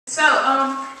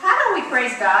how do we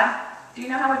praise God? Do you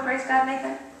know how we praise God,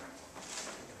 Nathan?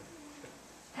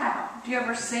 How? Do you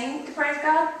ever sing to praise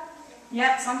God?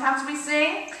 Yep, sometimes we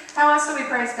sing. How else do we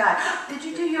praise God? Did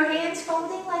you do your hands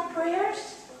folding like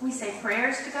prayers? We say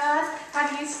prayers to God. How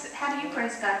do you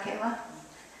praise God, Kayla?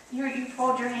 You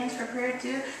fold your hands for prayer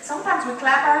too? Sometimes we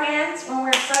clap our hands when we're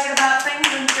excited about things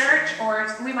in church, or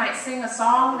we might sing a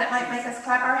song that might make us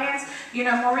clap our hands. You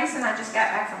know, Maurice and I just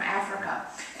got back from Africa,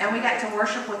 and we got to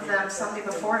worship with them Sunday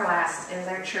before last in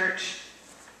their church.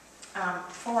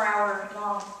 4-hour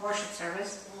long worship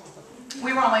service.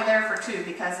 We were only there for 2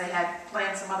 because they had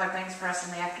planned some other things for us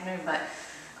in the afternoon, but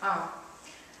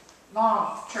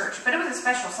long church. But it was a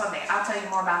special Sunday. I'll tell you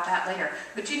more about that later.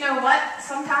 But you know what?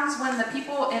 Sometimes when the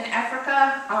people in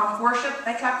Africa worship,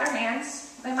 they clap their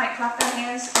hands. They might clap their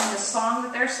hands in the song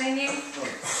that they're singing.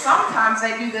 Sometimes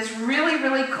they do this really,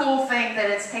 really cool thing that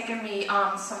it's taken me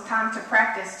some time to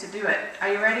practice to do it.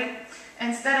 Are you ready?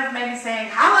 Instead of maybe saying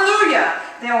hallelujah,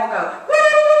 they will go woo,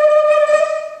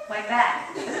 like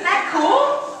that. Isn't that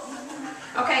cool?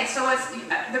 Okay, so it's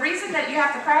the reason that you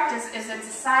have to practice is it's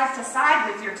side to side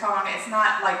with your tongue. It's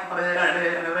not like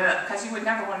because you would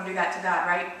never want to do that to God,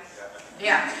 right?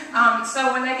 Yeah.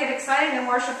 So when they get excited in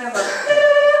worship, they'll go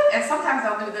and sometimes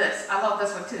they'll do this. I love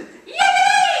this one too.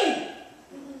 Yay!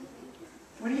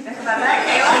 What do you think about that,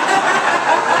 Kayla?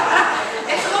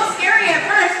 It's a little scary at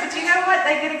first, but you know what?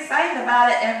 They get excited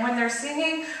about it, and when they're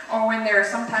singing or when they're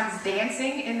sometimes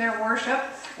dancing in their worship,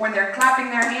 when they're clapping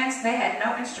their hands, they had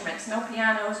no instruments, no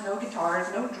pianos, no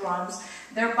guitars, no drums.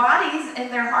 Their bodies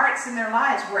and their hearts and their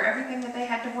lives were everything that they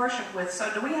had to worship with.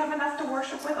 So do we have enough to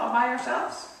worship with all by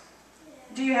ourselves?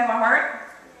 Do you have a heart?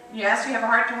 Yes, you have a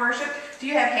heart to worship. Do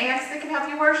you have hands that can help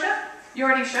you worship? You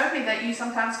already showed me that you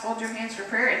sometimes fold your hands for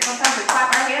prayer, and sometimes we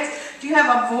clap our hands. Do you have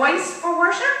a voice for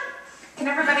worship? Can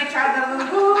everybody try that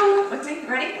little woo with me?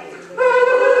 Ready?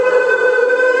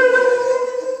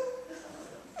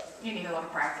 You need a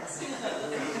little practice.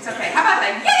 It's okay. How about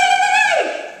that?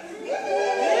 Yay!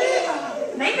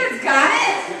 Nathan's got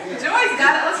it. Joy's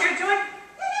got it. Let's hear it, Joy.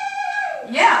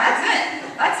 Yeah, that's it.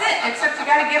 That's it. Except you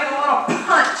got to give it a little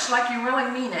punch, like you really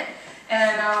mean it.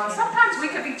 And sometimes we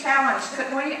could be challenged,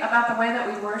 couldn't we, about the way that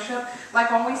we worship? Like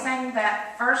when we sang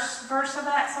that first verse of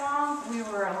that song, we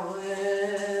were a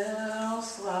little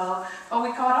slow, but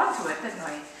we caught on to it, didn't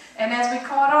we? And as we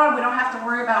caught on, we don't have to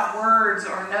worry about words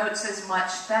or notes as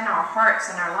much. Then our hearts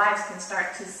and our lives can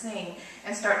start to sing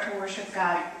and start to worship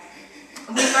God.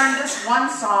 We learned this one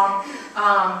song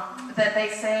that they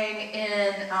sang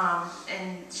in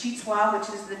Chichewa, which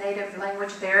is the native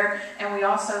language there, and we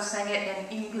also sang it in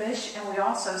English, and we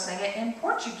also sang it in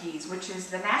Portuguese, which is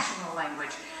the national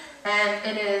language. And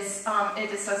it is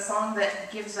a song that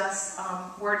gives us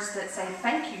words that say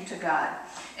thank you to God.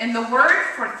 And the word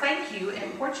for thank you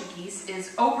in Portuguese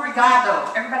is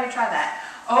obrigado. Everybody try that.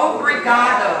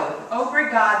 Obrigado.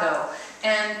 Obrigado.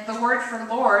 And the word for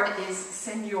Lord is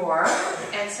Senhor.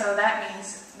 And so that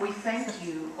means we thank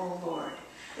you, O Lord.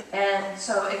 And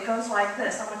so it goes like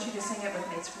this. I want you to sing it with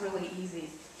me. It's really easy.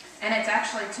 And it's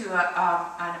actually to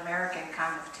an American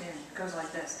kind of tune. It goes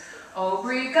like this.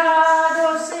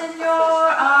 Obrigado,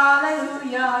 Senhor,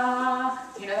 Alleluia.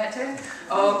 You know that tune?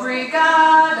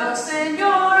 Obrigado,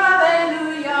 Senhor,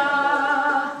 Alleluia.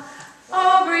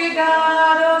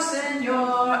 Obrigado,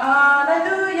 Senhor,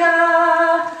 Alleluia.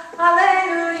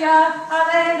 Alleluia,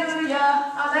 Alleluia,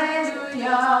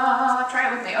 Alleluia. Try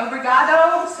it with me.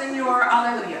 Obrigado, Senhor,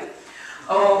 Alleluia.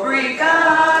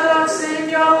 Obrigado,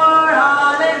 Senhor,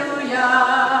 Alleluia.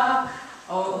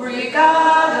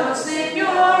 Obrigado,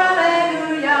 Senhor,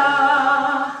 Alleluia.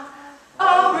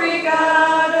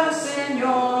 Obrigado,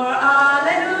 Senhor,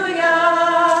 Alleluia.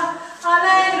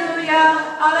 Alleluia,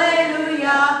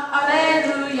 Alleluia,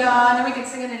 Alleluia. And then we can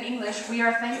sing it in English. We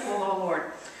are thankful, O Lord.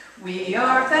 We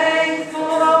are thankful, O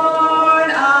Lord,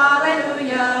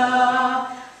 Alleluia.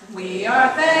 We are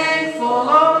thankful,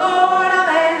 O Lord,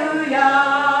 Alleluia.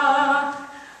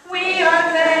 We are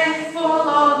thankful,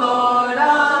 O Lord,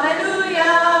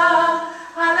 Alleluia.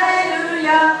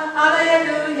 Alleluia,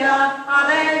 Alleluia,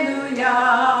 Alleluia.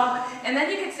 And then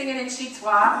you can sing it in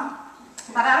Chichewa,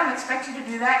 but I don't expect you to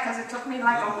do that because it took me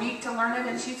like a week to learn it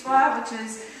in Chichewa, which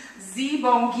is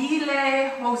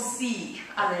Zibongile Hosi.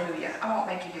 Alleluia. I won't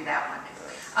make you do that one.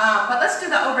 But let's do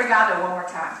the obrigado one more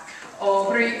time.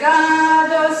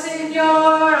 Obrigado,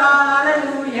 Senhor,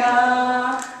 Alleluia.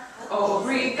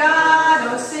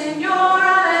 Obrigado, Senhor,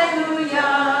 Alleluia.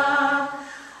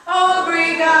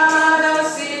 Obrigado,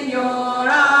 Senhor,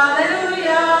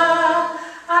 Alleluia.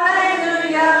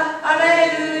 Alleluia,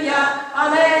 Alleluia,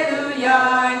 Alleluia.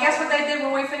 And guess what they did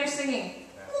when we finished singing?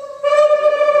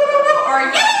 Or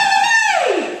yay!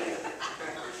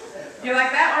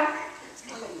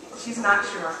 not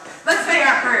sure. Let's say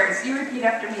our prayers. You repeat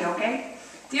after me, okay?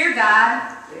 Dear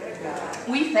God,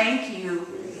 we thank you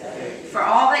for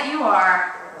all that you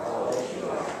are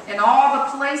and all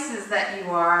the places that you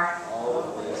are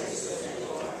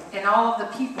and all of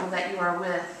the people that you are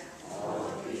with.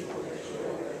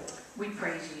 We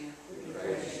praise you.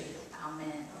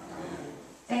 Amen.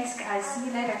 Thanks, guys. See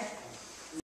you later.